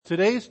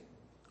Today's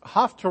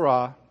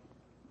Haftarah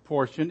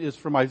portion is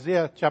from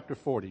Isaiah chapter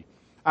 40.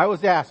 I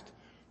was asked,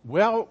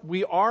 well,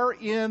 we are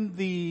in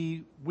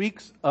the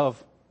weeks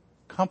of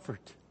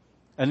comfort,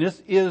 and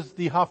this is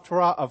the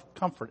Haftarah of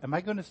comfort. Am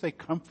I going to say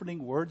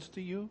comforting words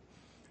to you?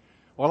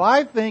 Well,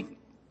 I think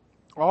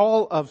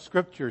all of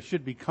Scripture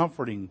should be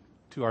comforting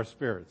to our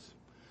spirits.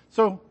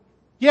 So,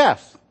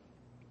 yes,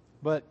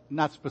 but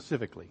not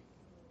specifically.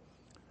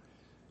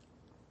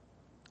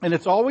 And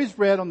it's always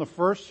read on the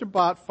first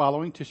Shabbat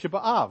following Tisha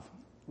B'Av,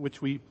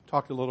 which we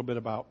talked a little bit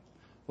about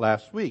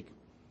last week.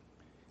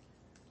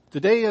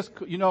 Today is,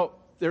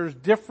 there's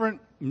different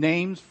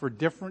names for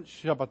different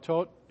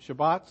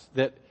Shabbats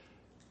that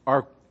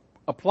are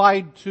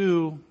applied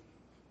to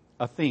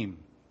a theme.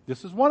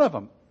 This is one of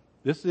them.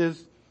 This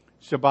is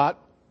Shabbat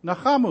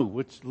Nachamu,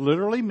 which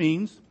literally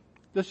means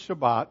the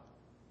Shabbat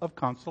of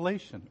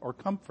consolation or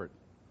comfort.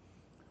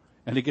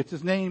 And it gets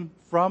its name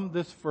from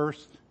this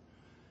first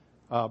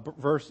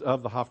verse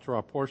of the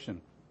Haftarah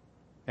portion.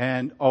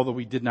 And although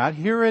we did not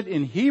hear it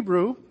in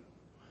Hebrew,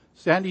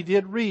 Sandy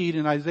did read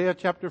in Isaiah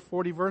chapter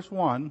 40 verse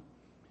 1,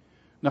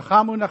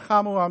 Nachamu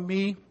Nachamu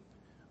Ami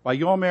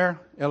Vayomer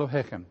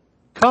Elohechem.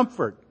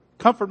 Comfort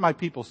my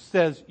people,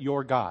 says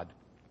your God.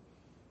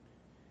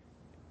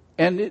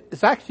 And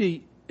it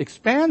actually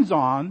expands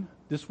on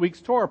this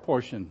week's Torah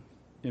portion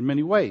in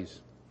many ways.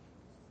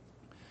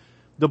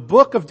 The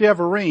book of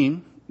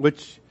Devarim,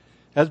 which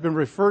has been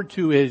referred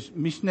to as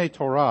Mishneh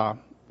Torah,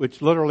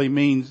 which literally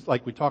means,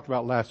 like we talked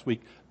about last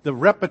week, the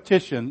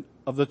repetition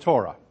of the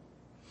Torah.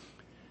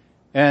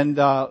 And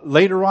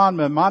later on,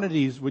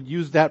 Maimonides would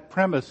use that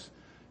premise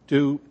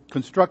to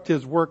construct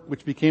his work,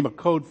 which became a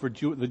code for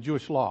the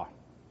Jewish law.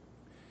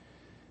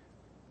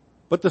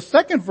 But the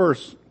second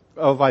verse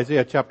of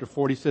Isaiah chapter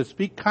 40 says,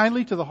 Speak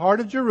kindly to the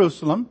heart of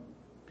Jerusalem,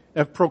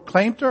 and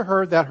proclaim to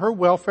her that her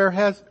warfare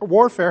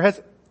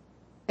has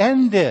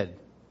ended,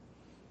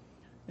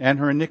 and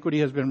her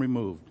iniquity has been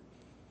removed.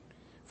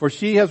 For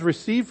she has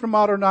received from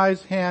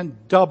Adonai's hand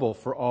double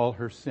for all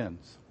her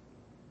sins.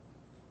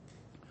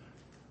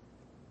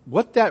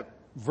 What that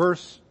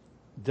verse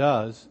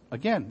does,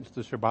 again, it's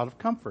the Shabbat of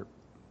comfort,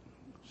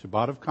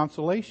 Shabbat of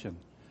consolation.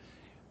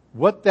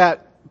 What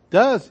that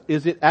does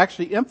is it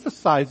actually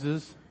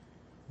emphasizes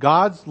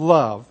God's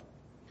love,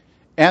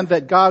 and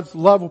that God's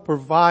love will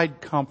provide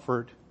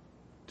comfort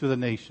to the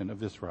nation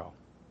of Israel.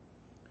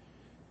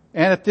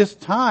 And at this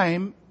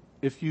time,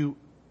 if you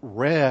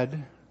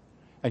read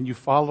and you're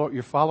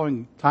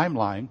following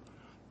timeline,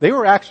 they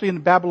were actually in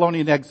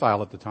Babylonian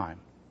exile at the time.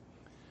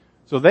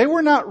 So they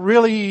were not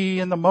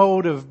really in the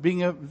mode of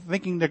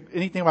thinking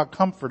anything about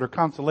comfort or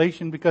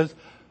consolation because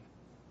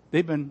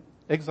they've been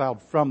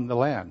exiled from the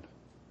land.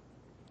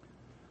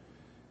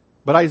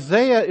 But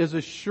Isaiah is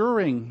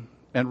assuring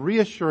and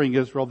reassuring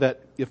Israel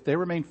that if they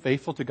remain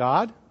faithful to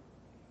God,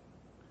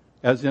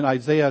 as in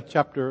Isaiah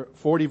chapter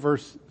 40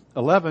 verse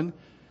 11,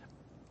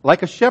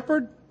 like a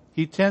shepherd,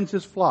 he tends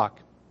his flock.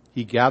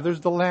 He gathers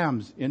the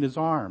lambs in his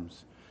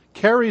arms,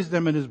 carries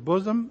them in his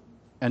bosom,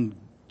 and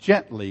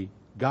gently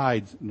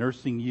guides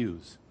nursing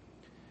ewes.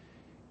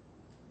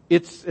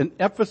 It's an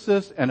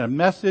emphasis and a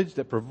message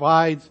that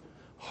provides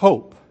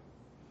hope.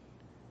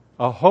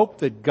 A hope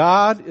that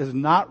God has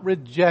not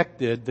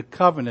rejected the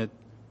covenant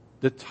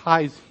that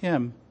ties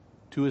him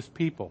to his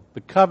people.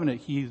 The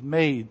covenant he's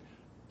made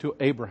to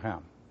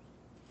Abraham.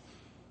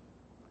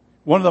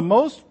 One of the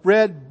most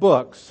read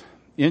books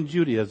in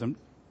Judaism,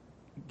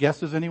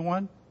 guesses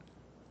anyone?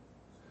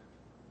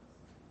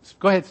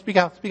 Go ahead, speak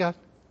out.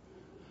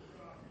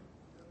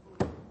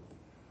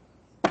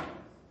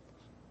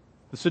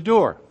 The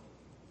Siddur.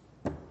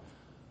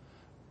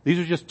 These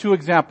are just two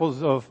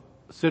examples of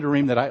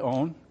Siddurim that I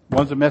own.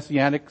 One's a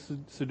Messianic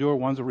Siddur,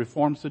 one's a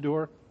Reformed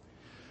Siddur.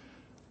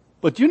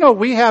 But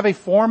we have a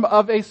form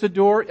of a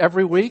Siddur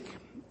every week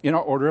in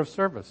our order of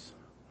service.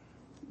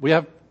 We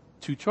have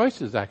two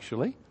choices,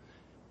 actually.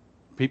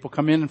 People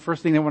come in and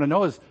first thing they want to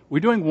know is, we're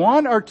doing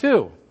one or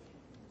two?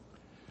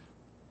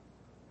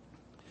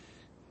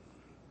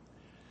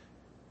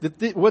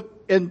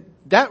 And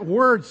that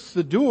word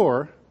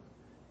Siddur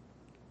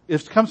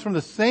comes from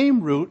the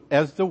same root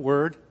as the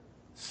word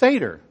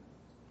Seder,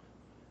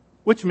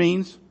 which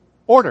means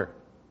order.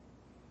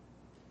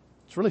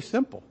 It's really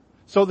simple.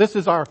 So this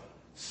is our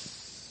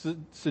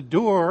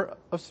Siddur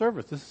of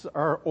service. This is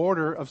our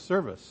order of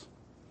service.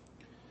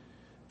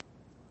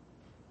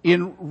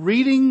 In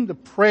reading the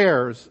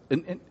prayers,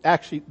 and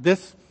actually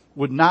this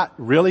would not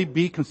really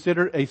be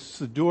considered a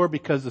Siddur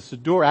because the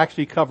Siddur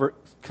actually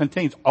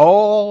contains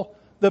all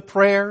the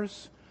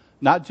prayers,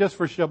 not just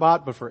for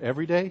Shabbat, but for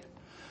every day.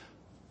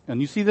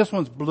 And you see this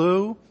one's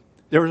blue.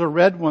 There is a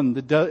red one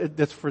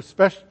that's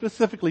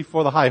specifically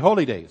for the high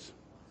holy days.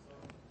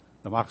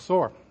 The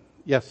Machzor.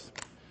 Yes.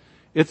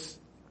 It's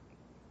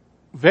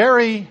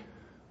very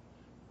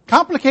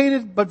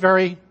complicated, but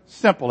very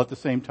simple at the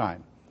same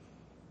time.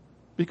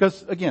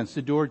 Because, again,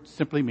 Siddur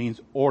simply means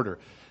order.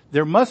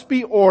 There must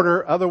be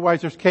order,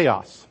 otherwise there's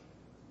chaos.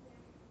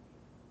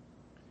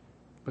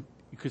 But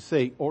could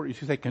say, or you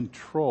should say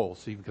control.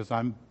 See, because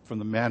I'm from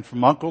the Man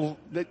from Uncle.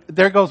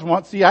 There goes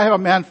one. See, I have a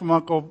Man from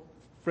Uncle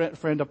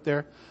friend up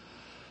there.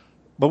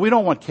 But we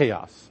don't want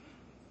chaos.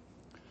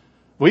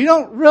 We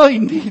don't really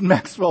need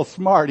Maxwell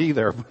Smart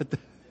either,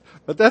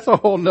 but that's a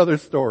whole nother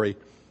story.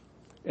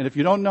 And if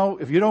you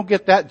don't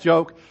get that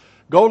joke,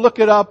 go look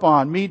it up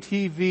on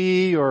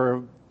MeTV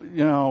or,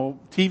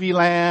 TV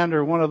Land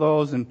or one of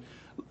those and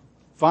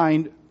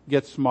find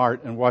Get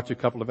Smart and watch a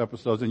couple of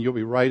episodes and you'll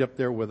be right up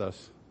there with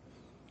us.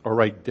 Or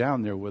right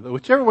down there with it,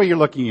 whichever way you're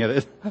looking at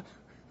it.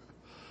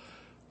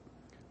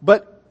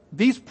 But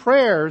these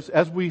prayers,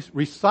 as we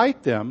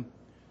recite them,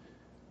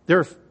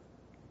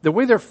 the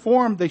way they're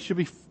formed, they should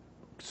be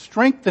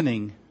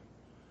strengthening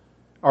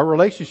our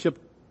relationship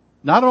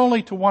not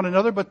only to one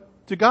another, but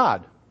to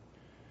God.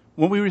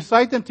 When we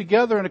recite them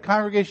together in a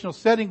congregational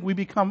setting, we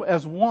become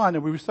as one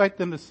and we recite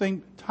them at the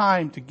same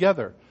time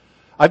together.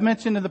 I've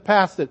mentioned in the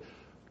past that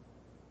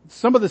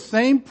some of the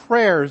same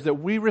prayers that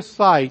we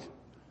recite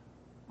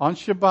on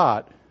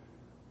Shabbat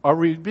are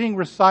being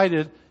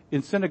recited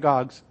in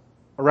synagogues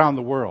around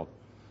the world.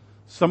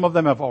 Some of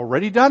them have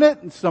already done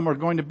it, and some are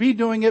going to be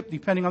doing it,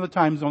 depending on the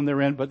time zone they're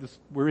in. But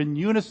we're in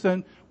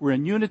unison, we're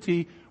in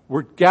unity,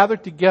 we're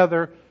gathered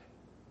together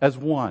as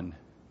one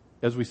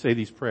as we say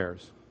these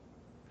prayers.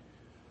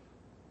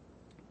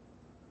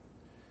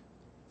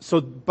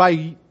 So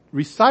by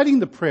reciting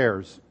the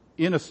prayers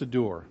in a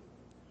Siddur,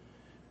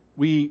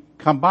 we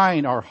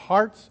combine our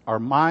hearts, our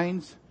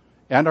minds,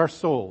 and our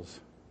souls.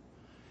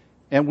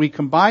 And we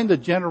combine the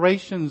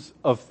generations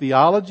of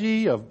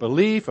theology, of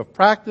belief, of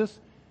practice,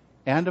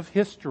 and of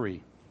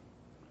history.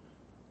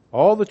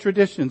 All the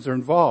traditions are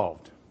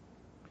involved.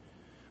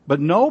 But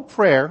no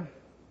prayer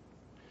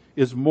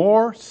is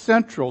more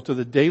central to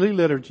the daily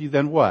liturgy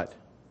than what?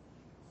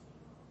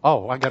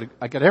 Oh, I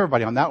got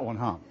everybody on that one,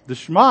 huh? The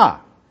Shema.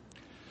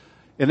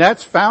 And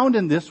that's found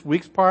in this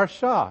week's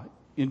parashah,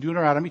 in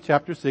Deuteronomy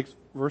chapter 6,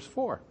 verse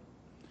 4.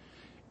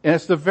 And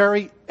it's the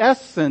very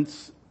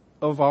essence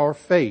of our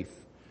faith.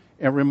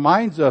 And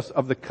reminds us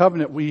of the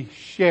covenant we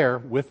share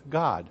with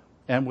God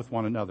and with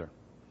one another.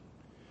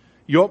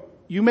 You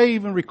may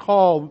even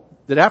recall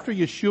that after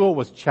Yeshua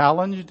was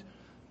challenged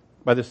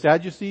by the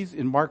Sadducees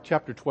in Mark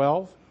chapter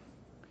 12,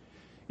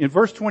 in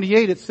verse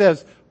 28 it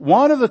says,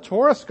 one of the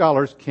Torah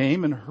scholars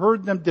came and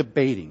heard them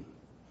debating.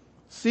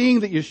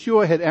 Seeing that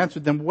Yeshua had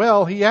answered them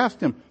well, he asked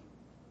him,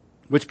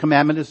 which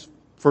commandment is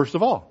first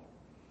of all?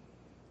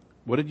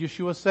 What did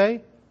Yeshua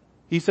say?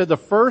 He said, the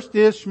first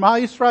is Shema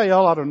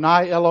Yisrael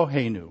Adonai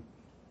Eloheinu.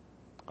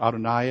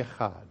 Adonai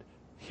Echad.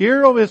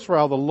 Hear, O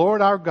Israel, the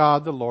Lord our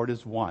God, the Lord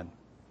is one.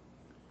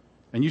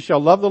 And you shall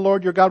love the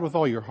Lord your God with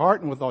all your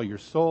heart and with all your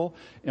soul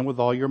and with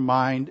all your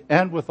mind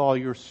and with all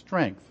your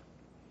strength.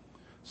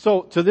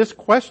 So to this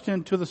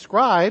question to the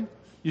scribe,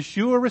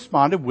 Yeshua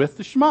responded with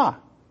the Shema.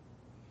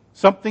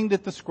 Something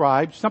that the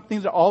scribes,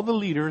 something that all the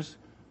leaders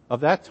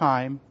of that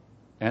time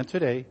and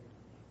today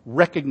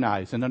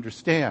recognize and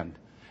understand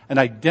and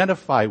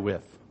identify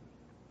with.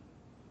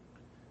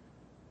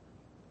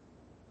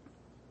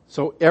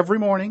 So every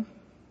morning,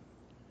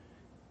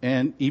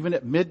 and even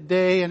at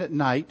midday and at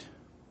night,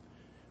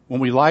 when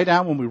we lie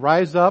down, when we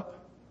rise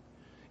up,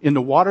 in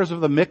the waters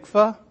of the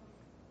mikveh,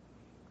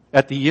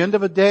 at the end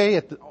of a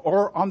day,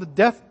 or on the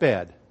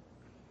deathbed,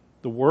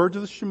 the words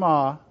of the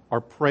Shema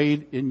are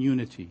prayed in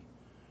unity,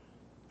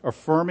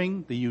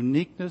 affirming the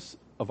uniqueness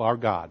of our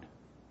God,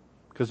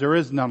 because there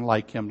is none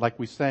like Him, like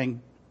we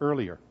sang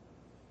earlier.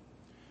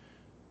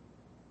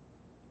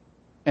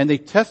 And they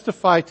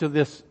testify to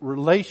this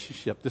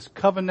relationship, this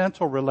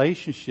covenantal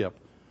relationship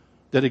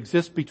that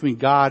exists between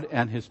God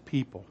and His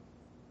people.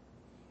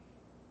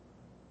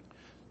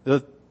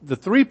 The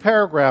three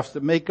paragraphs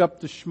that make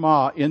up the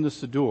Shema in the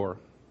Siddur,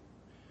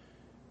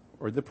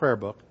 or the prayer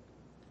book,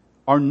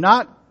 are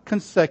not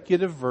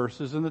consecutive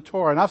verses in the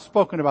Torah. And I've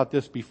spoken about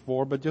this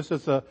before, but just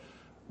as a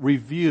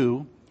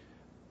review,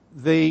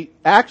 they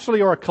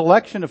actually are a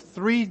collection of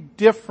three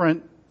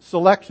different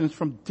selections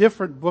from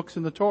different books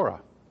in the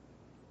Torah.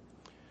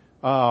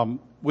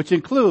 Which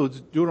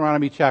includes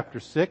Deuteronomy chapter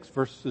 6,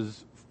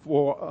 verses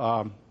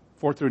 4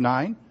 through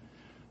 9,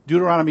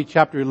 Deuteronomy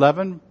chapter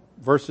 11,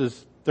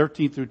 verses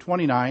 13 through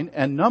 29,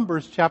 and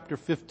Numbers chapter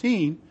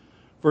 15,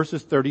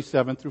 verses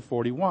 37 through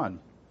 41.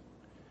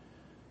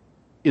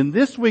 In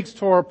this week's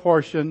Torah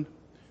portion,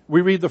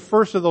 we read the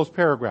first of those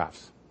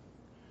paragraphs.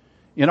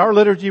 In our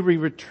liturgy, we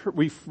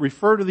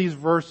refer to these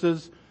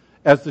verses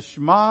as the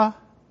Shema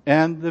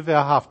and the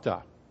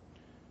Ve'ahavta.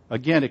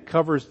 Again, it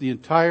covers the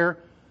entire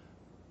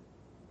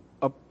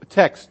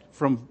text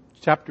from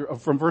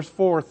verse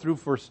 4 through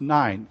verse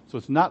 9. So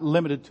it's not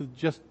limited to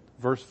just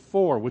verse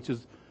 4, which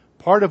is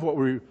part of what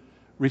we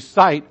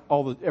recite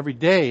every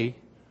day,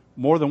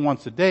 more than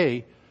once a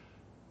day.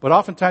 But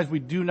oftentimes we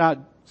do not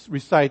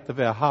recite the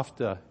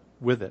Ve'ahavta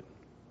with it.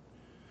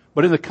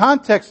 But in the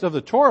context of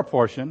the Torah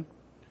portion,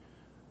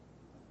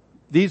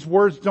 these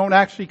words don't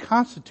actually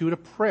constitute a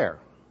prayer.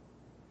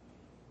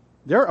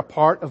 They're a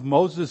part of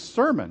Moses'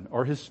 sermon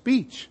or his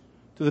speech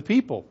to the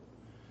people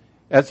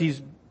as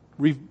he's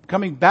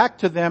coming back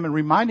to them and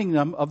reminding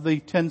them of the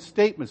 10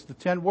 statements, the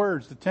 10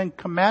 words, the 10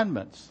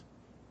 commandments,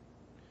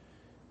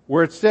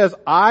 where it says,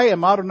 I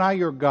am Adonai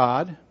your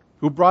God,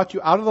 who brought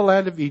you out of the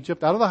land of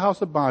Egypt, out of the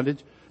house of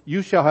bondage.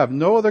 You shall have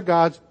no other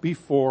gods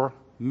before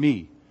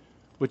me.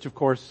 Which, of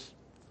course,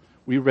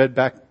 we read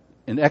back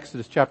in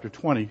Exodus chapter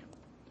 20.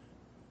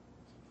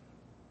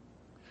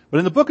 But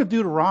in the book of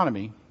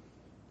Deuteronomy,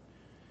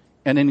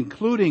 and in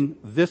including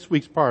this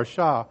week's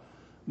parashah,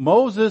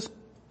 Moses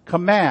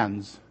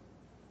commands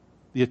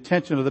the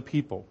attention of the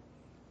people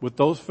with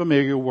those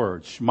familiar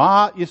words.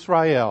 Shema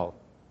Israel.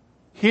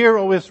 Hear,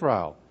 O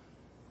Israel.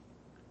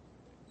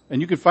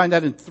 And you can find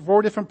that in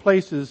 4 different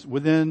places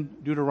within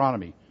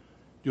Deuteronomy.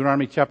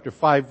 Deuteronomy chapter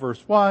 5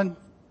 verse 1,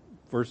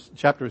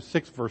 chapter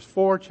 6 verse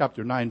 4,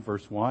 chapter 9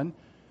 verse 1,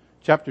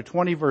 chapter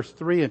 20 verse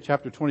 3, and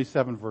chapter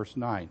 27 verse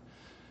 9.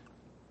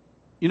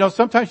 You know,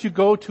 sometimes you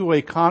go to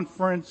a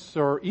conference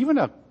or even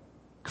a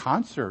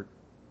concert,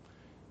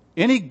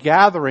 any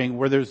gathering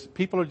where there's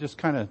people are just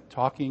kind of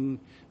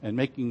talking and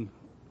making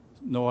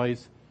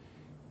noise.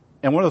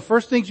 And one of the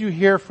first things you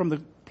hear from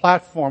the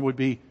platform would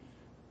be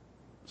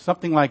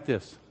something like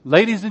this.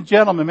 Ladies and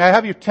gentlemen, may I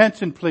have your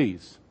attention,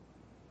 please?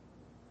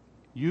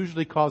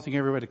 Usually causing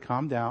everybody to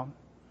calm down.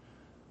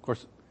 Of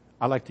course,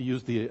 I like to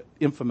use the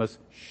infamous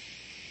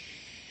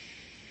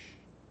shh,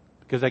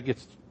 because that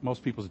gets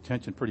most people's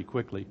attention pretty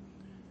quickly.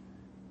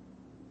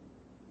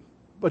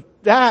 But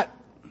that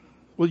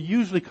will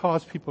usually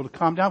cause people to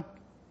calm down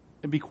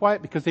and be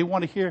quiet because they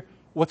want to hear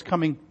what's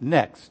coming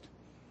next.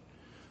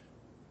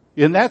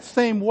 In that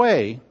same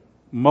way,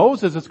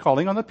 Moses is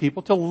calling on the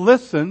people to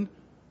listen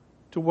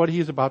to what he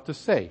is about to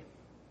say.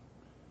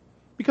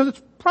 Because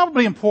it's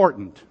probably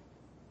important.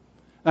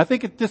 And I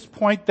think at this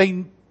point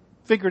they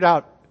figured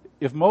out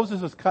if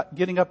Moses is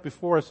getting up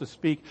before us to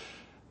speak,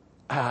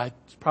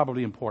 it's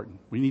probably important.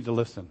 We need to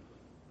listen.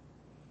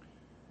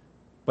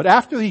 But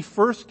after he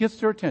first gets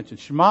their attention,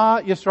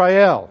 Shema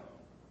Yisrael,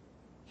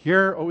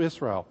 hear, O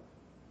Israel,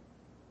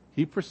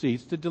 he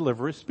proceeds to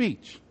deliver his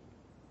speech.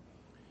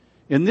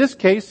 In this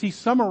case, he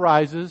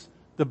summarizes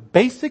the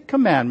basic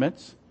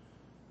commandments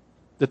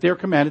that they are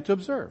commanded to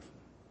observe.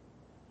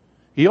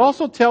 He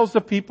also tells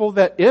the people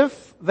that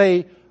if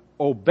they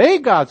obey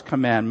God's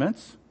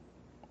commandments,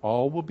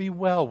 all will be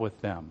well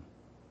with them.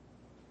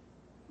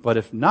 But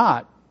if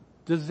not,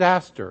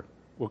 disaster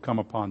will come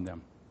upon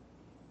them.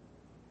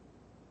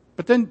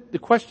 But then the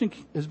question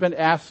has been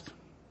asked,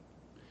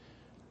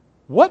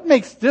 what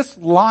makes this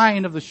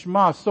line of the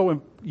Shema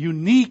so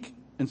unique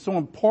and so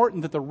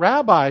important that the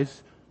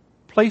rabbis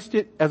placed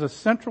it as a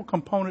central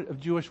component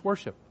of Jewish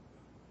worship?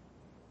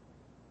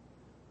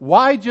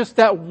 Why just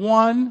that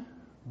one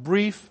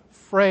brief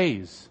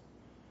phrase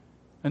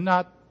and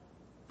not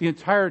the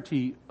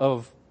entirety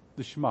of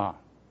the Shema?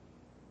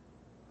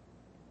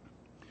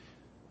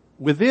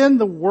 Within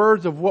the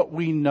words of what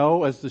we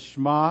know as the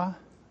Shema,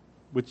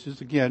 which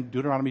is again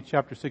Deuteronomy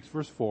chapter 6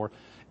 verse 4,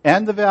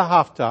 and the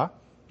Ve'ahavta,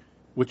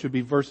 which would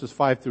be verses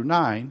 5 through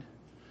 9,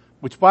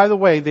 which by the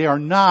way, they are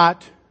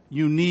not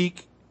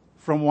unique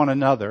from one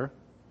another,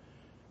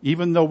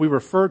 even though we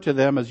refer to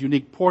them as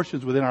unique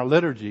portions within our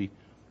liturgy.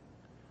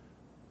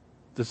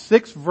 The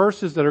 6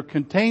 verses that are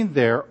contained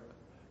there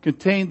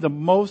contain the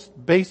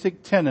most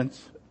basic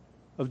tenets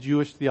of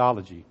Jewish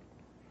theology.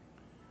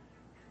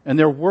 And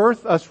they're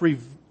worth us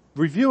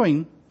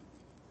reviewing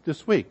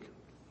this week,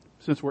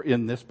 since we're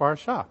in this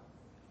parashah.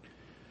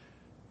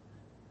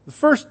 The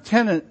first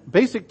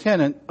basic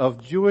tenet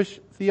of Jewish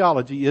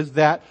theology is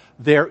that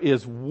there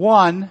is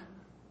one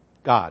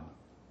God.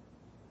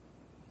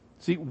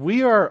 See,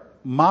 we are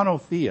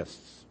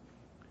monotheists,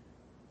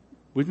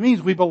 which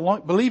means we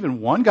believe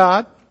in one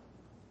God,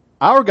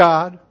 our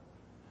God,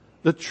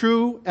 the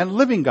true and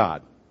living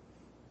God.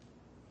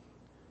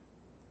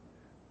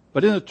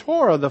 But in the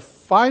Torah, the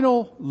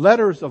final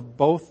letters of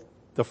both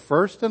the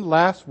first and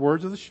last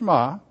words of the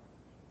Shema,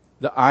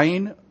 the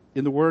Ayin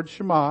in the word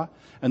Shema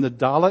and the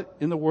Dalet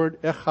in the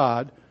word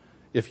Echad,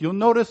 if you'll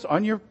notice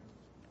on your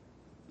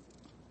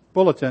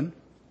bulletin,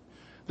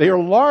 they are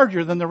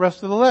larger than the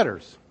rest of the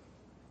letters.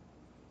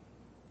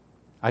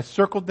 I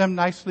circled them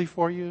nicely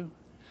for you.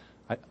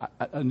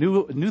 A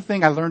new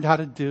thing I learned how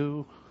to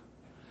do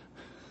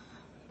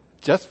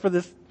just for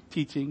this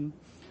teaching.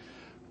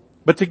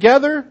 But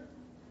together,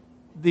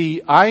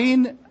 the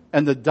Ayin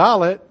and the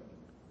Dalet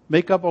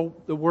make up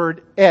the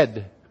word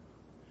Ed,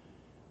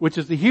 which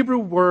is the Hebrew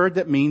word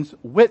that means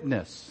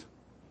witness,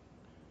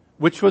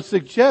 which would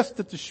suggest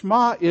that the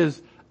Shema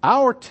is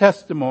our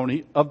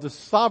testimony of the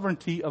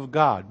sovereignty of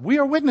God. We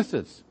are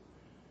witnesses.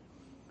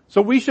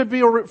 So we should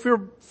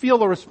feel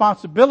the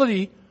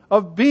responsibility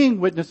of being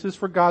witnesses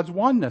for God's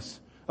oneness,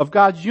 of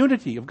God's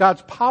unity, of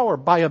God's power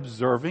by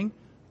observing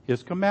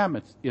His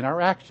commandments in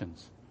our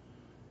actions,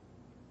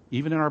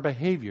 even in our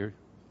behavior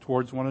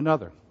towards one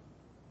another.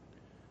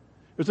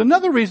 There's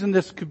another reason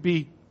this could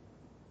be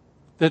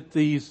that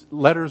these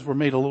letters were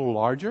made a little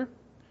larger.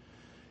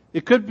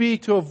 It could be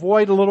to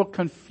avoid a little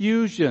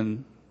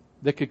confusion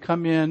that could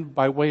come in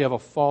by way of a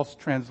false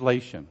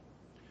translation.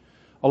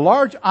 A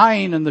large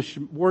ayin in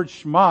the word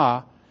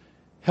Shema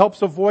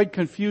helps avoid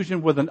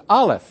confusion with an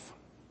aleph,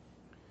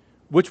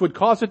 which would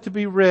cause it to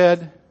be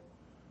read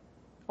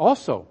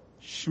also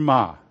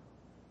Shema.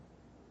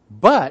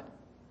 But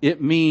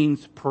it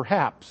means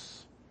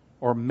perhaps,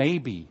 or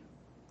maybe,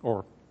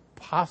 or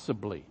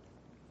possibly.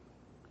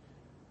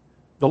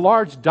 The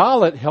large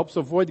dalet helps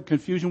avoid the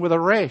confusion with a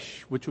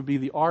resh, which would be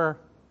the R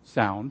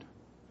sound,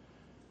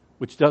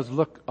 which does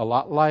look a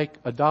lot like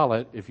a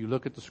dalet if you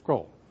look at the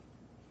scroll.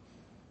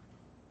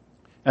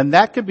 And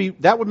that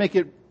would make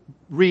it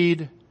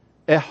read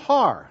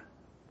ehar.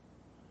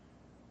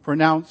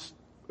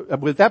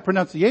 With that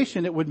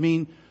pronunciation, it would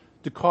mean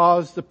to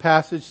cause the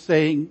passage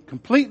saying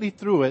completely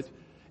through it,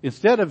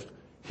 instead of,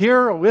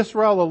 "Hear, O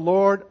Israel, the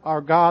Lord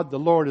our God, the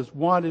Lord is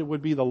one," it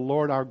would be the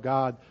Lord our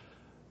God.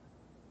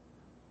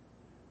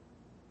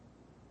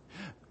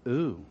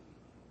 Ooh.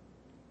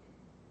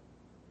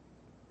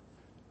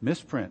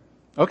 Misprint.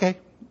 Okay,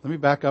 let me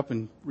back up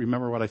and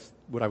remember what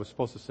I was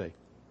supposed to say.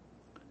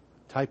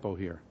 Typo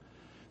here.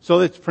 So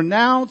it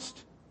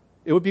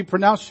would be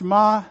pronounced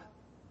Shema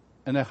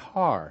and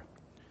Ehar,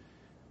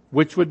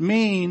 which would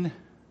mean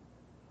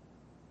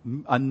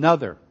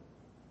another.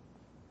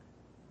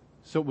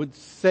 So it would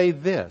say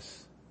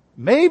this: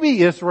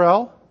 maybe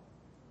Israel,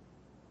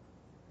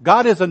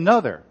 God is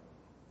another.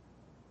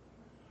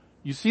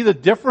 You see the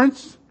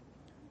difference?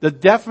 The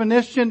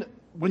definition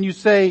when you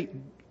say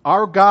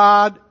our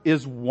God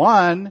is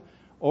one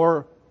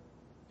or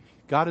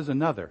God is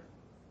another.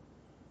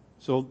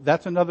 So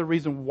that's another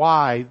reason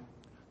why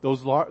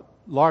those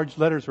large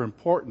letters are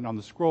important on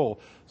the scroll,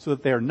 so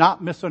that they are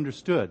not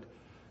misunderstood.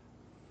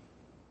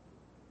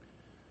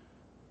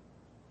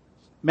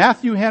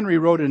 Matthew Henry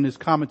wrote in his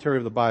commentary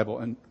of the Bible,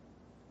 and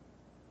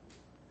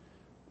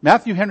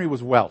Matthew Henry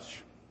was Welsh.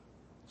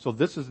 So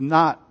this is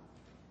not,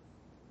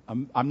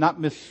 I'm not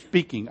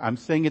misspeaking. I'm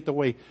saying it the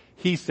way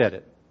he said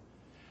it.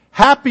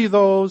 Happy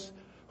those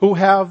who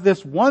have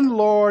this one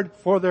Lord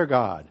for their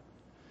God.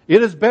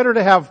 It is better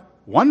to have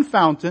one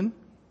fountain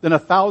than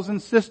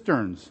 1,000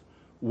 cisterns.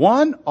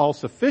 One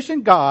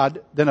all-sufficient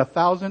God than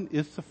 1,000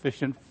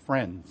 insufficient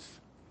friends.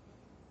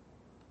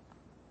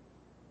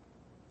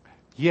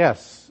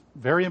 Yes,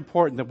 very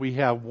important that we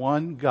have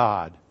one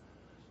God.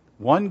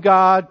 One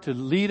God to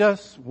lead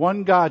us,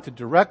 one God to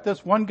direct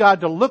us, one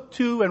God to look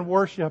to and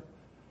worship.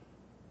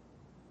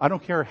 I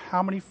don't care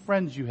how many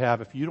friends you have,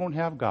 if you don't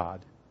have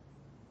God,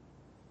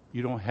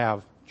 you don't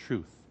have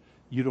truth.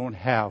 You don't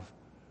have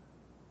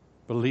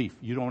belief.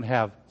 You don't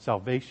have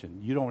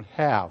salvation. You don't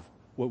have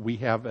what we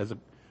have as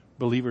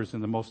believers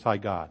in the Most High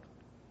God.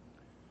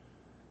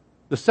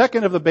 The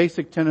second of the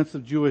basic tenets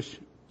of Jewish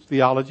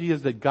theology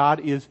is that God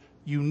is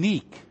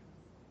unique.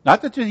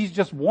 Not that He's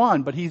just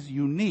one, but He's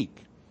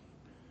unique.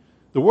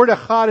 The word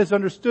echad is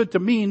understood to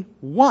mean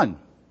one.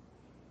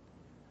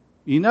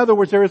 In other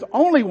words, there is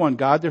only one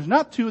God. There's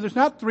not two, there's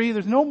not three,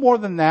 there's no more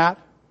than that.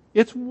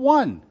 It's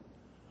one.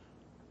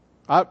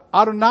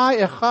 Adonai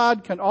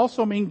echad can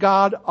also mean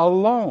God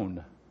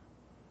alone,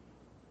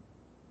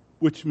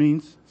 which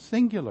means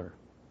singular.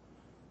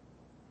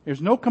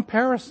 There's no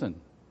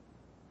comparison.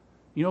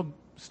 You know,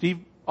 Steve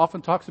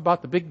often talks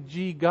about the big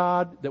G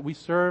God that we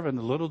serve and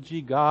the little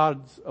g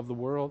gods of the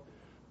world.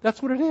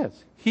 That's what it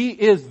is. He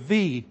is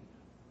the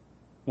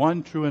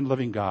one true and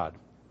living God.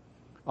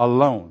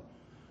 Alone.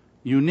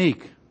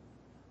 Unique.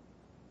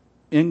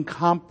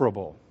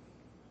 Incomparable.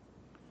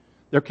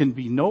 There can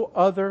be no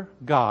other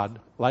God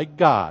like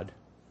God,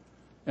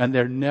 and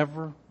there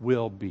never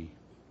will be.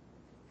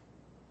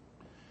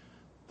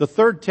 The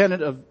third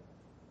tenet of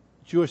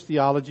Jewish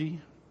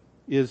theology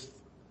is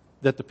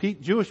that the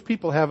Jewish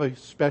people have a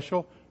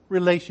special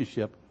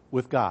relationship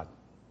with God.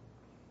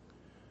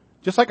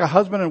 Just like a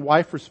husband and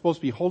wife are supposed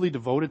to be wholly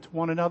devoted to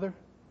one another,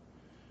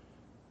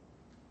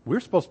 we're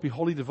supposed to be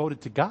wholly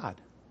devoted to God.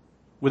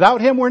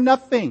 Without Him, we're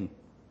nothing.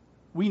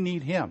 We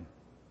need Him.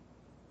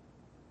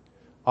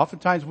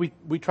 Oftentimes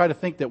we try to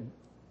think that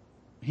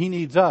He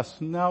needs us.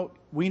 No,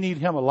 we need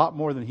Him a lot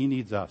more than He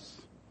needs us.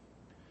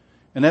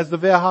 And as the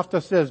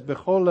Ve'ahavta says,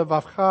 Bechol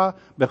levavcha,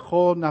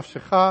 bechol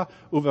nafshecha,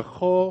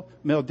 uvechol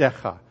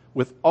meodecha.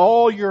 With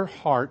all your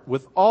heart,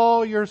 with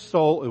all your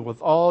soul, and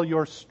with all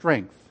your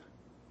strength.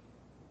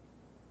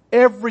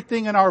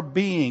 Everything in our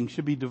being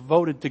should be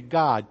devoted to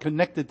God,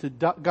 connected to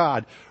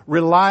God,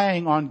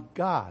 relying on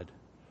God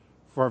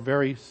for our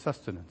very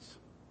sustenance.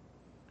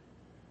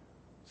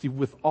 See,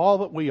 with all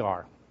that we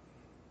are,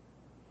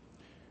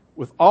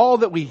 with all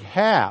that we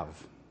have,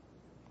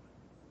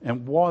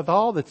 and with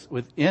all that's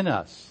within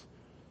us,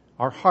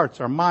 our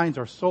hearts, our minds,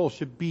 our soul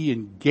should be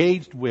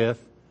engaged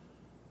with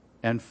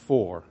and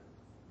for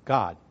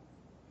God.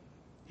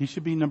 He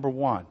should be number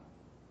one.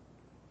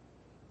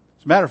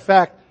 As a matter of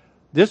fact,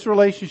 this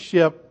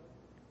relationship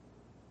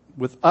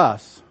with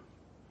us,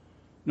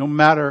 no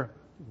matter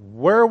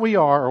where we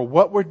are or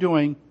what we're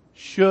doing,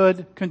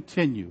 should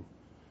continue.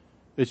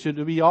 It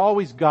should be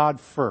always God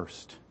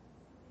first.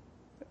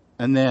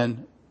 And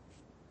then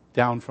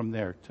down from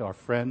there to our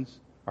friends,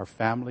 our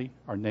family,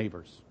 our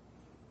neighbors.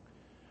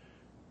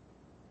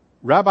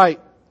 Rabbi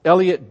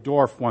Elliot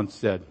Dorff once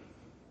said,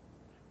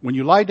 When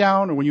you lie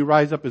down or when you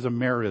rise up is a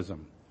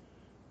merism,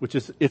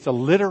 it's a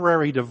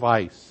literary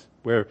device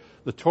where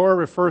the Torah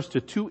refers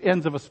to two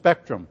ends of a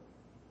spectrum.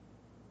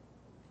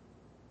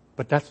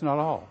 But that's not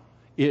all.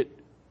 It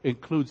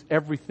includes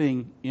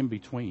everything in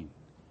between.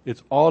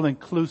 It's all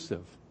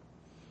inclusive.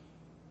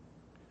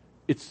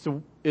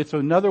 It's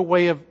another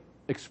way of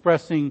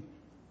expressing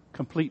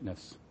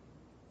completeness.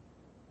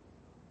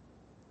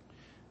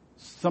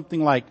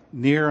 Something like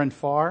near and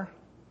far,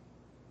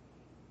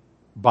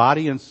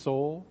 body and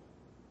soul,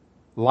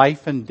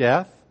 life and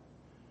death,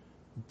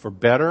 for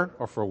better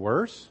or for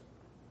worse,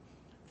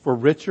 for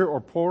richer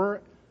or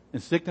poorer, in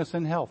sickness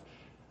and health.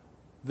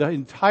 The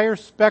entire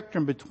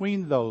spectrum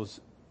between those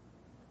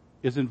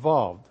is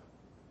involved.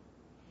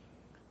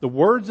 The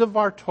words of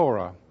our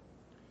Torah,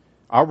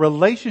 our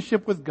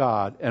relationship with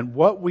God, and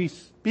what we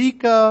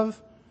speak of,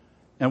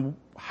 and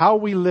how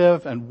we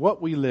live and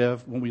what we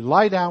live, when we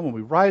lie down, when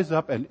we rise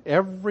up, and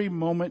every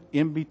moment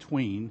in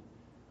between.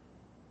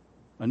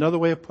 Another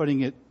way of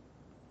putting it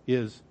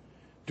is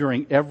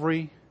during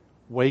every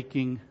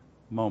waking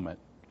moment.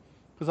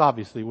 Because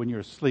obviously when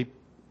you're asleep,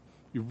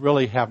 you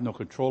really have no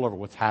control over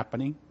what's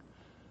happening.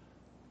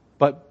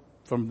 But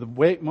from the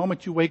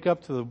moment you wake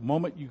up to the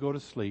moment you go to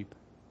sleep,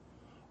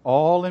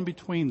 all in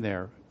between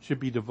there should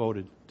be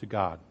devoted to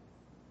God.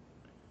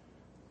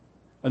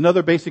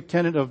 Another basic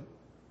tenet of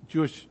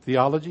Jewish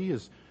theology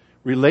is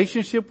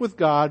relationship with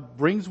God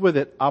brings with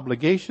it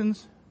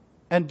obligations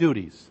and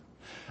duties.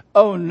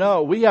 Oh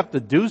no, we have to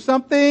do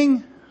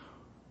something?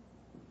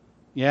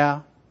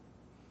 Yeah.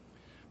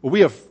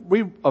 Well,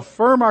 we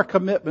affirm our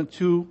commitment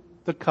to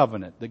the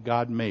covenant that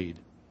God made.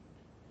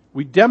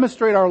 We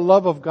demonstrate our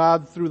love of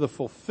God through the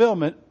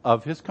fulfillment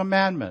of His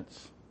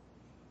commandments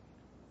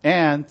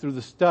and through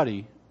the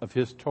study of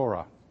His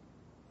Torah.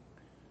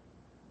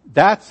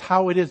 That's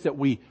how it is that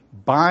we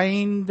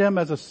bind them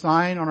as a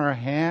sign on our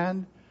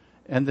hand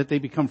and that they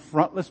become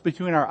frontless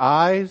between our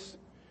eyes,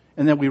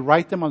 and then we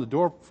write them on the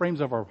door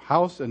frames of our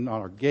house and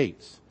on our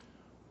gates.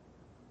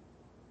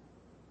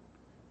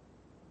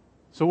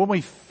 So when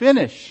we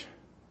finish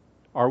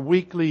our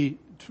weekly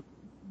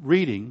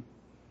reading,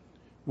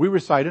 we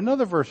recite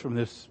another verse from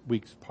this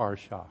week's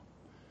Parsha.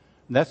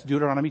 And that's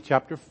Deuteronomy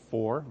chapter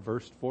 4,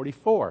 verse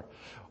 44.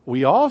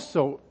 We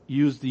also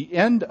use the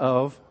end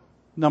of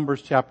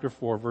Numbers chapter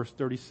 4, verse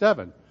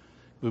 37.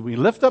 When we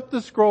lift up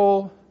the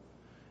scroll,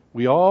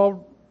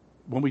 when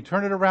we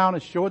turn it around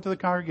and show it to the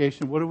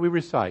congregation, what do we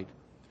recite?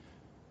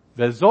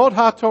 Vezot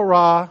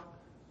HaTorah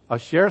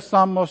asher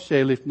sam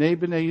Moshe lifnei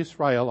b'nei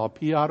Yisrael al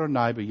pi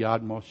Adonai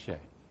b'yad Moshe.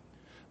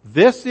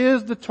 This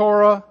is the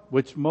Torah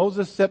which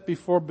Moses set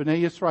before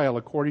Bnei Yisrael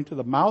according to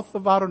the mouth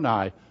of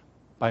Adonai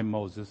by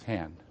Moses'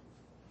 hand.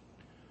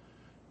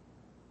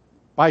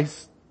 By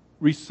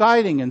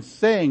reciting and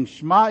saying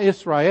Shema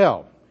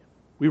Israel,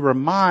 we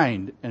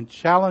remind and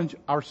challenge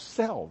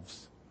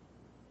ourselves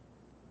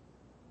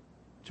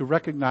to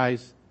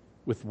recognize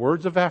with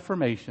words of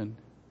affirmation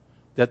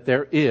that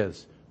there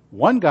is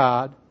one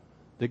God,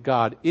 that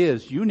God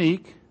is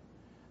unique,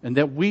 and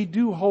that we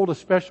do hold a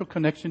special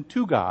connection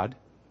to God.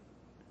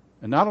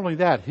 And not only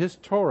that, His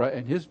Torah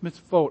and His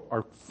mitzvot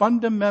are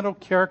fundamental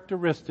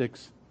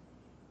characteristics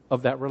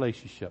of that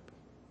relationship.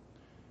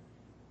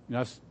 You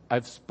know,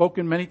 I've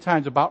spoken many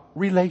times about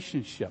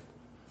relationship.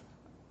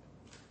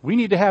 We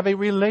need to have a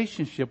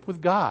relationship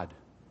with God.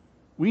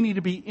 We need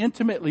to be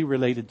intimately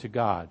related to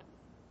God.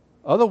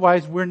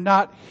 Otherwise, we're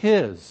not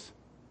His.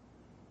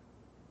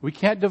 We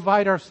can't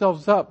divide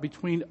ourselves up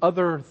between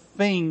other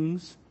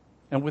things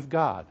and with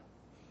God.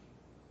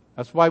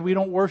 That's why we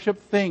don't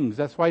worship things.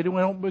 That's why we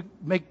don't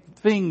make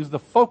things the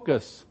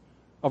focus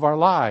of our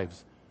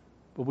lives.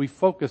 But we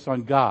focus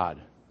on God,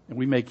 and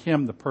we make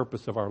Him the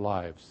purpose of our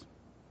lives.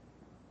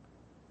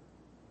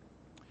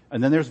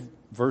 And then there's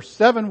verse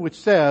 7, which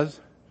says,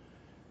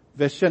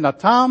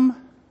 Veshenatam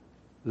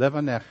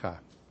levanecha,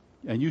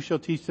 and you shall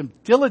teach them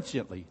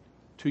diligently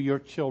to your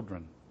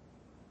children.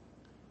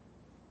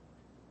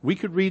 We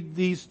could read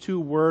these two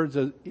words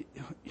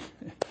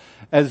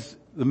as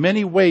the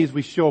many ways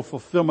we show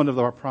fulfillment of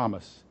our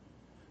promise.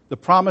 The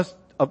promise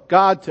of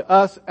God to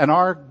us and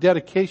our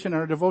dedication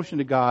and our devotion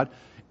to God.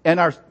 And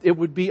it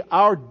would be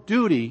our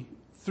duty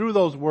through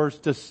those words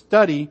to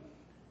study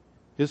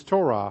His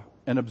Torah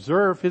and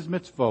observe His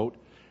mitzvot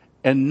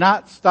and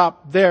not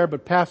stop there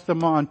but pass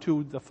them on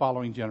to the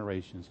following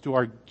generations, to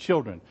our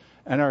children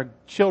and our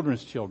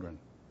children's children.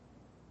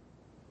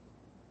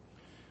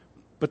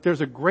 But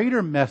there's a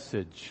greater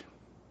message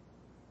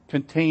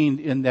contained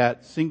in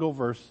that single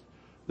verse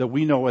that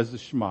we know as the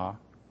Shema.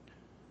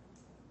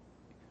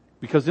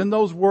 Because in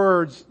those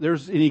words,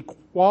 there's an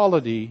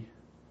equality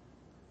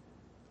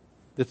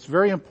that's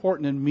very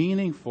important and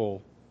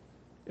meaningful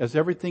as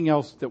everything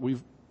else that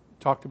we've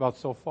talked about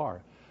so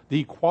far. The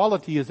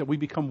equality is that we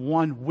become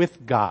one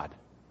with God.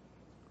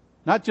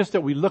 Not just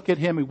that we look at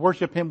Him, we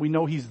worship Him, we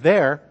know He's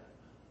there,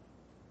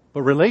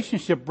 but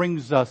relationship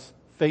brings us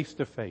face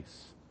to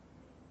face.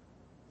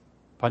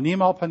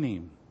 Panim al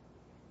panim.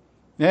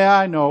 Yeah,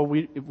 I know,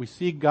 if we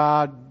see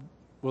God,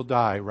 we'll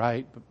die,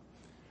 right? But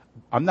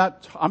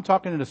I'm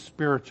talking in a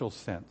spiritual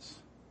sense.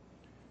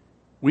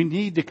 We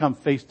need to come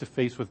face to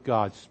face with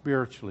God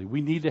spiritually.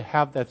 We need to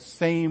have that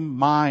same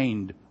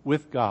mind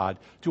with God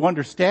to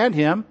understand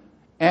Him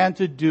and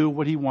to do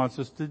what He wants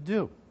us to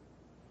do.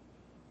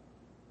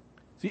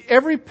 See,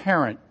 every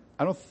parent,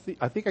 I think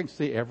I can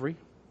say every,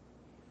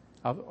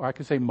 or I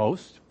can say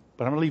most,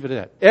 but I'm going to leave it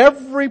at that.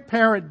 Every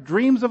parent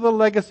dreams of the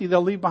legacy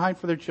they'll leave behind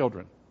for their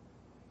children.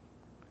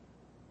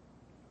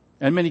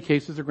 In many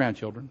cases, their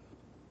grandchildren.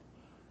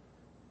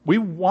 We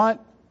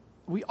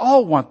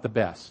all want the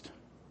best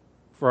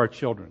for our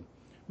children.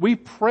 We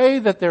pray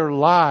that their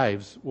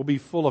lives will be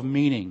full of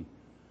meaning.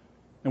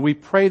 And we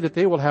pray that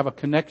they will have a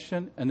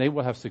connection and they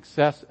will have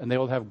success and they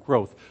will have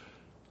growth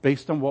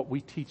based on what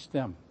we teach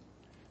them.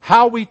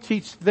 How we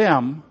teach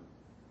them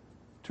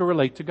to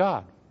relate to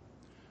God.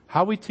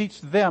 How we teach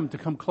them to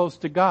come close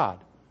to God.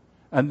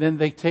 And then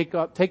they take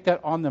that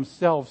on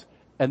themselves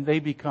and they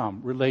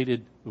become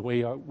related the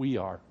way we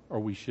are or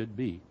we should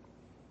be.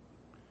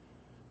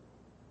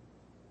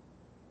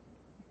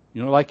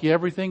 You know, like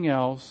everything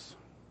else,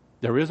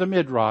 there is a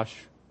midrash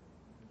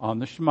on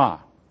the Shema.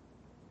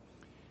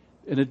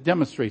 And it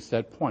demonstrates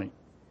that point.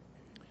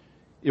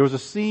 It was a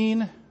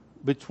scene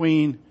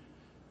between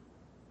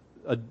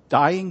a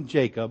dying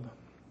Jacob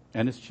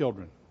and his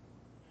children.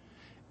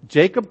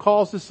 Jacob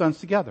calls his sons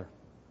together.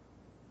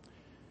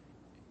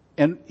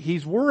 And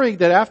he's worried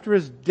that after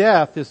his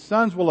death, his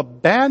sons will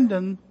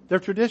abandon their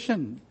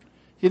tradition.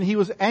 And he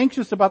was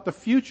anxious about the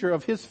future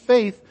of his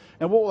faith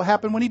and what will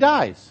happen when he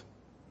dies.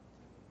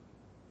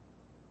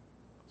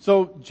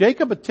 So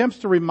Jacob attempts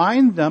to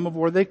remind them of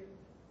where they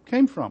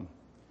came from.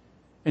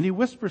 And he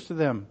whispers to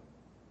them,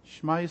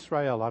 Shema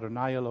Yisrael,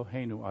 Adonai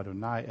Eloheinu,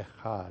 Adonai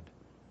Echad.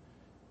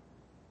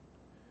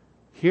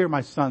 Hear, my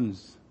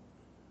sons,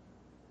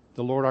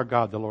 the Lord our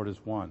God, the Lord is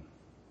one.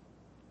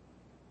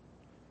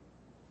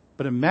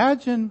 But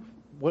imagine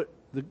what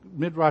the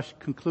Midrash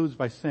concludes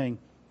by saying,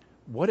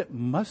 what it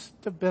must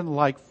have been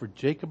like for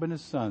Jacob and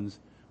his sons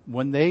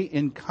when they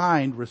in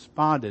kind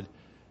responded,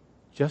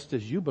 just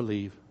as you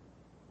believe,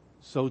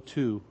 so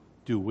too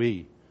do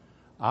we.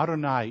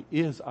 Adonai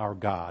is our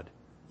God.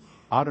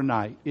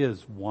 Adonai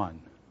is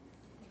one.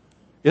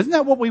 Isn't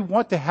that what we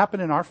want to happen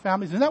in our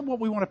families? Isn't that what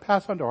we want to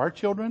pass on to our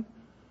children?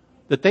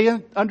 That they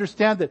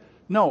understand that,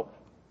 no,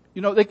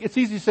 you know, it's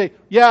easy to say,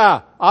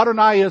 yeah,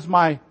 Adonai is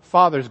my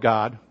father's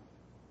God.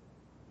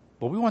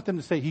 But we want them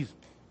to say, He's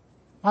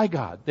my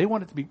God. We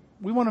want them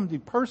to be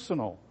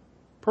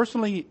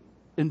personally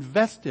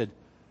invested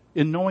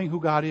in knowing who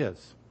God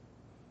is.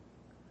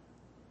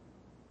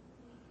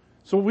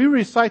 So when we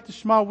recite the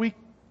Shema, we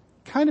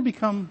kind of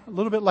become a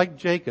little bit like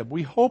Jacob.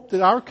 We hope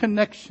that our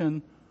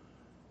connection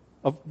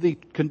of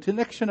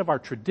our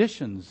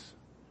traditions,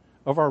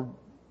 of our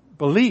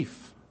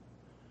belief,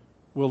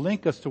 will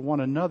link us to one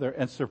another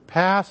and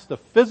surpass the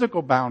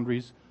physical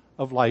boundaries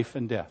of life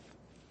and death.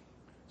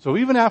 So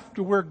even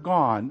after we're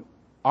gone,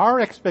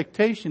 our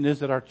expectation is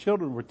that our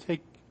children will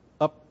take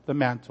up the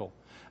mantle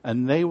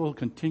and they will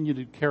continue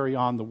to carry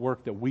on the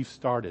work that we've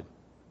started.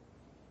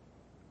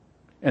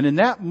 And in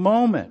that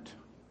moment,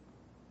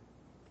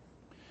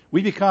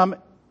 we become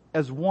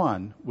as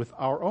one with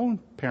our own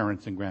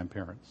parents and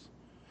grandparents.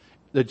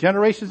 The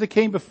generations that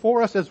came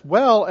before us, as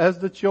well as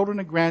the children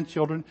and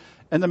grandchildren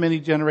and the many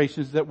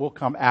generations that will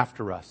come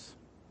after us.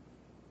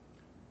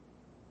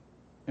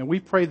 And we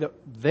pray that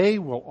they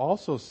will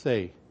also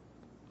say,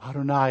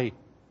 Adonai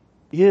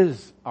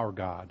is our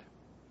God.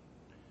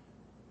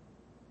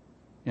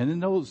 And in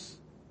those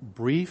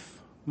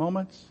brief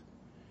moments,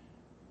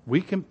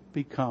 we can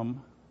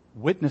become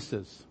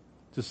witnesses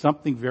to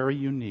something very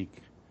unique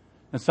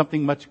and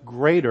something much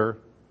greater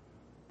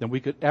than we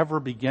could ever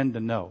begin to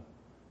know.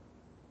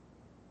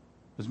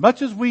 As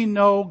much as we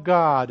know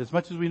God, as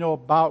much as we know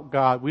about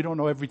God, we don't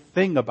know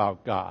everything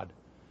about God.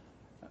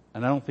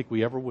 And I don't think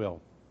we ever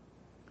will.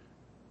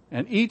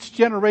 And each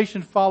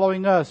generation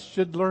following us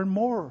should learn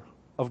more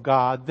of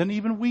God than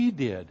even we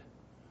did.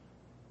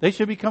 They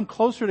should become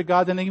closer to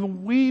God than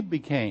even we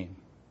became.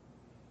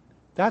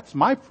 That's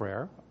my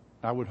prayer.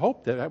 I would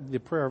hope that would be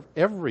the prayer of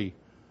every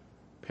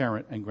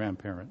parent and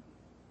grandparent.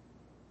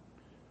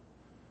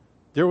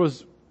 There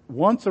was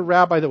once a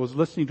rabbi that was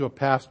listening to a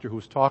pastor who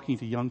was talking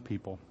to young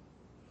people.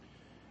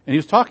 And he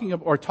was talking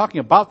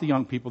about the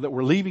young people that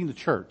were leaving the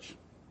church.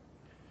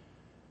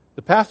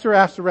 The pastor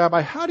asked the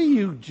rabbi, how do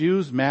you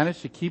Jews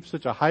manage to keep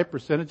such a high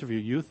percentage of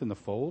your youth in the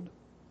fold?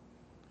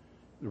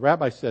 The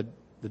rabbi said,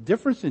 the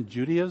difference in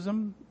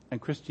Judaism and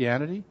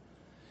Christianity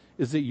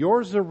is that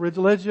yours is a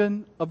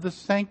religion of the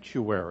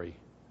sanctuary.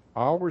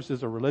 Ours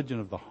is a religion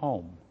of the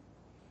home,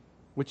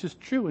 which is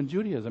true in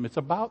Judaism. It's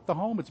about the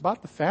home. It's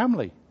about the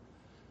family.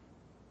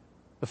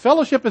 The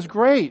fellowship is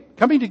great.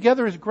 Coming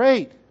together is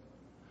great.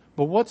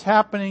 But what's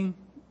happening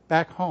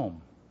back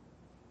home?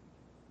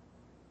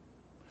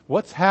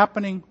 What's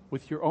happening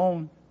with your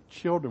own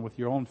children, with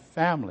your own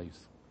families?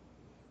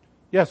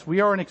 Yes,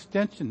 we are an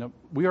extension.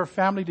 We are a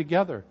family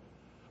together.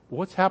 But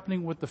what's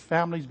happening with the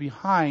families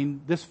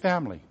behind this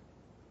family?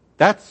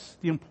 That's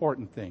the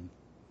important thing.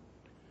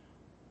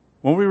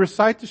 When we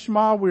recite the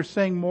Shema, we're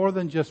saying more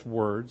than just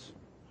words.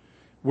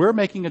 We're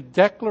making a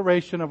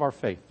declaration of our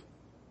faith.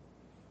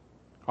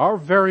 Our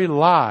very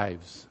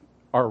lives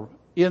are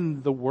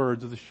in the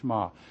words of the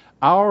Shema.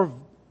 Our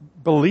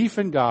belief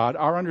in God,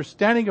 our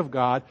understanding of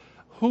God,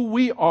 who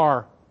we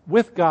are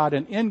with God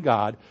and in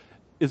God,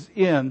 is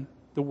in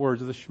the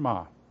words of the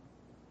Shema.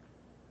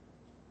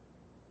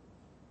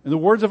 And the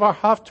words of our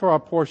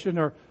Haftarah portion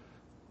are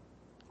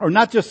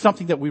not just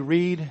something that we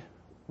read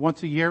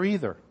once a year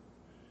either.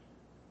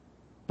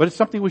 But it's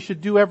something we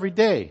should do every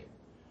day.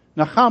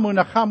 Nachamu,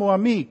 nachamu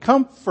ami.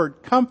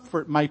 Comfort,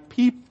 comfort my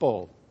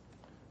people.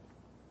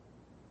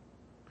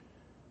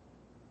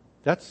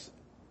 That's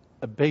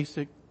a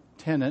basic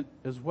tenet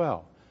as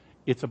well.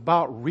 It's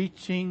about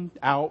reaching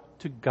out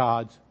to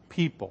God's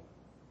people.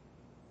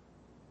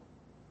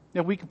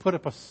 Now we can put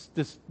up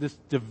this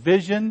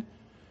division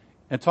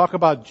and talk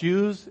about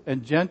Jews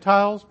and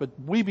Gentiles, but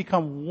we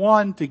become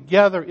one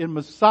together in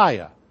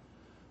Messiah.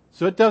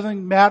 So it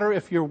doesn't matter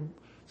if you're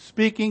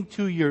speaking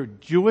to your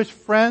Jewish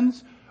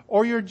friends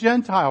or your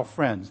Gentile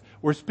friends.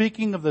 We're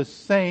speaking of the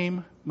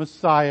same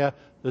Messiah,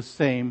 the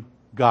same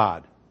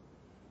God.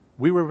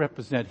 We will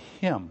represent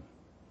Him.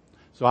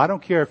 So I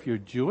don't care if you're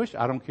Jewish,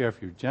 I don't care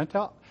if you're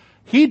Gentile.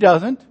 He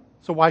doesn't,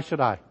 so why should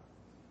I?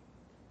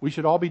 We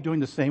should all be doing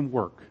the same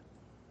work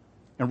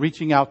and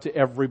reaching out to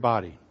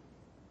everybody.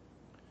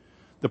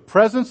 The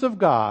presence of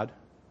God,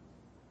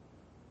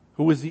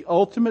 who is the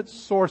ultimate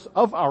source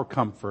of our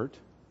comfort,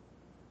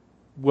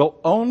 will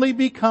only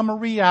become a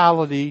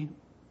reality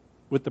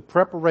with the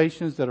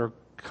preparations that are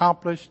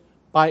accomplished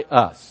by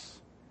us.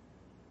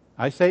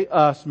 I say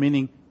us,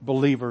 meaning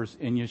believers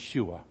in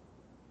Yeshua.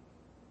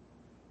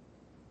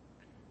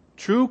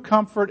 True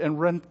comfort and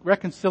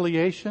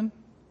reconciliation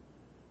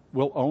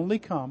will only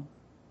come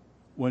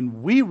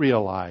when we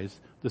realize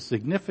the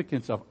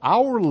significance of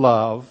our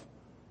love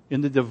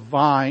in the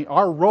divine,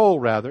 our role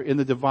rather, in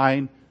the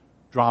divine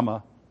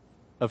drama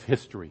of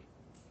history.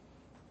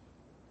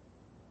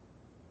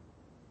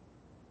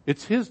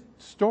 It's His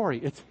story.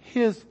 It's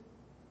His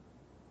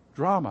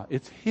drama.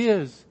 It's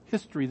His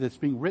history that's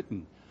being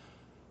written.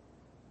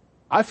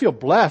 I feel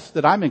blessed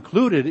that I'm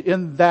included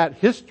in that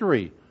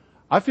history.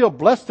 I feel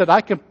blessed that I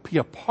can be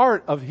a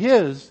part of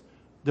His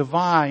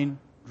divine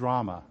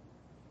drama.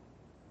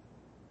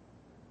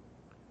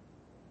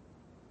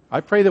 I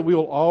pray that we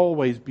will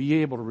always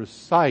be able to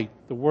recite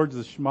the words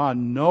of the Shema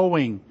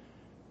knowing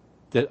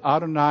that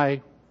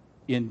Adonai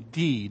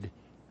indeed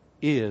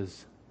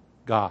is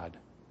God.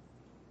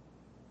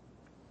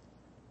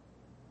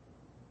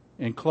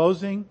 In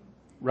closing,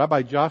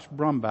 Rabbi Josh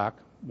Brumbach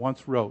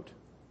once wrote,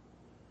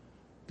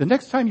 the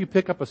next time you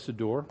pick up a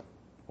siddur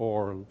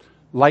or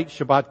light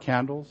Shabbat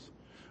candles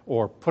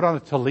or put on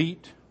a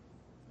talit,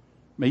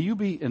 may you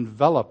be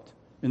enveloped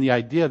in the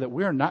idea that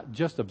we are not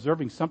just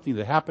observing something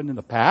that happened in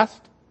the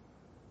past,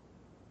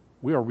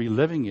 we are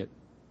reliving it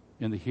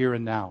in the here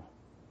and now.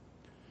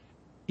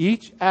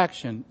 Each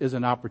action is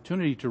an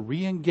opportunity to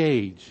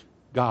re-engage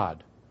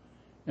God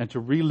and to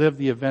relive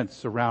the events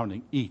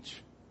surrounding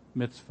each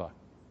mitzvah.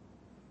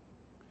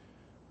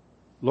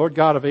 Lord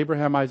God of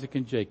Abraham, Isaac,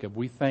 and Jacob,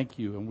 we thank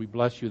you and we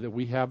bless you that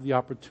we have the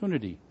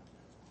opportunity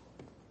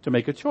to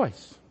make a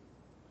choice,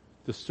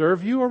 to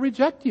serve you or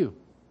reject you.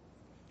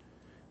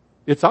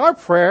 It's our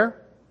prayer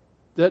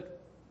that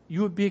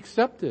you would be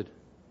accepted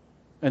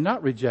and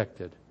not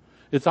rejected.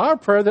 It's our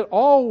prayer that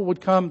all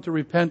would come to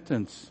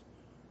repentance,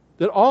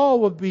 that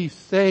all would be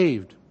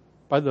saved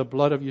by the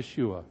blood of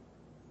Yeshua.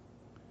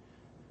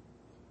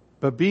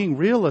 But being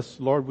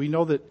realists, Lord, we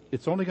know that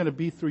it's only going to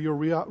be through your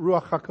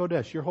Ruach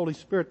HaKodesh, your Holy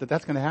Spirit,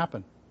 that's going to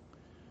happen.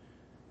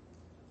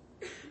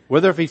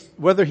 Whether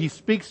He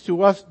speaks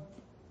to us,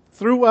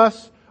 through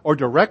us, or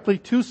directly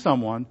to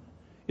someone,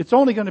 it's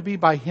only going to be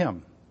by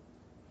Him.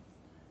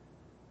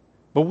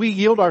 But we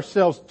yield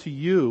ourselves to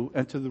you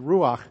and to the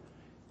Ruach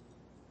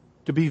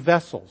to be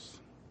vessels,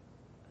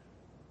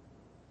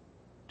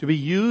 to be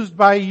used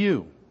by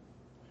you,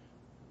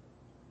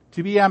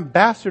 to be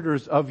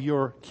ambassadors of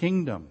your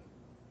kingdom,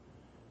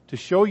 to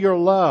show your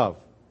love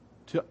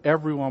to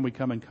everyone we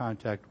come in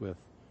contact with,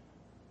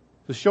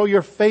 to show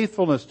your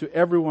faithfulness to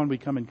everyone we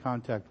come in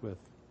contact with,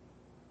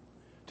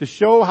 to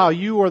show how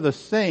you are the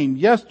same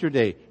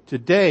yesterday,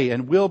 today,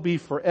 and will be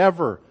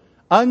forever,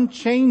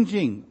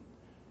 unchanging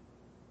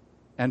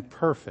and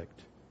perfect.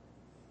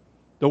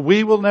 Though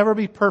we will never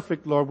be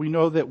perfect, Lord, we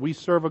know that we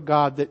serve a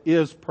God that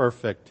is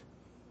perfect.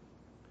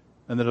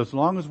 And that as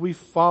long as we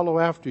follow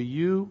after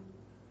you,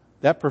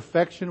 that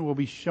perfection will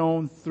be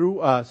shown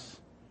through us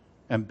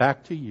and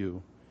back to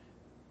you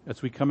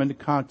as we come into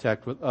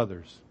contact with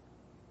others.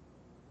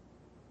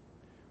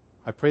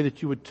 I pray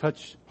that you would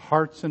touch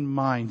hearts and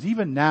minds,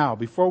 even now,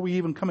 before we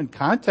even come in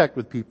contact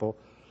with people,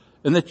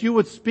 and that you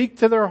would speak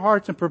to their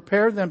hearts and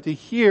prepare them to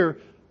hear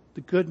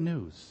the good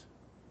news.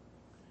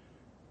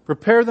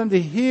 Prepare them to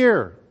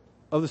hear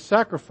of the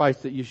sacrifice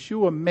that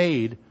Yeshua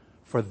made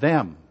for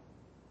them.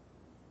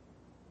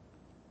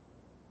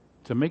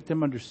 To make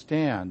them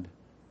understand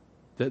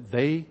that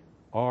they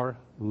are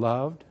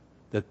loved,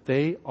 that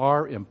they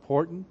are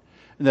important,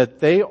 and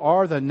that they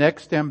are the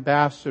next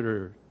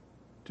ambassador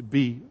to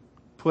be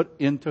put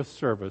into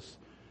service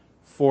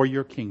for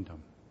your kingdom.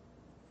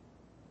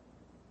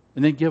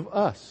 And then give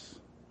us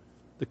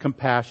the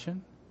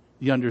compassion,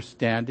 the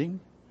understanding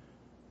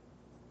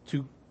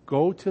to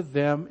go to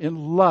them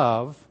in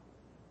love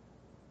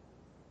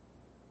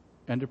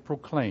and to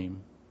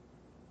proclaim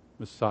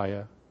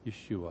Messiah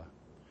Yeshua.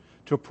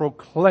 To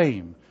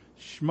proclaim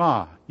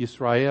Shema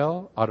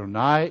Yisrael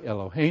Adonai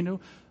Eloheinu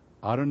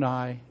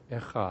Adonai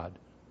Echad.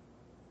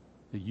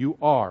 That you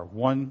are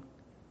one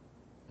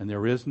and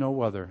there is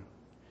no other.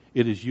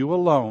 It is you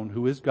alone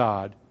who is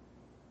God.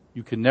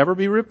 You can never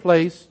be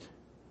replaced,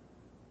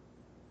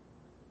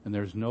 and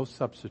there's no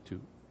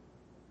substitute.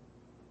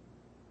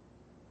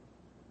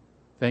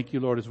 Thank you,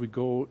 Lord, as we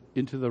go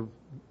into the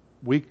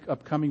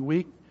upcoming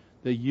week,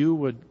 that you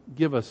would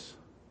give us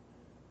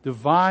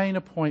divine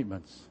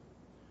appointments,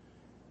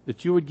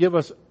 that you would give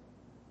us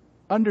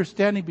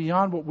understanding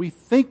beyond what we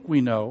think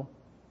we know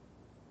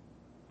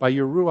by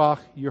your Ruach,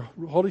 your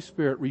Holy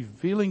Spirit,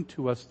 revealing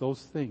to us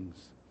those things.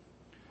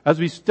 As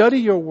we study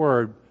your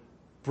word,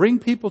 bring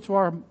people to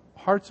our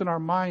hearts and our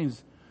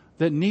minds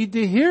that need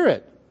to hear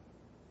it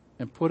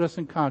and put us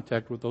in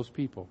contact with those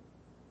people.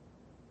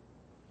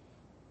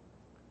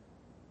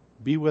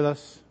 Be with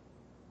us,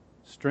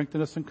 strengthen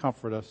us and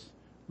comfort us,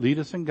 lead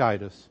us and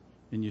guide us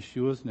in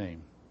Yeshua's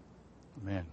name. Amen.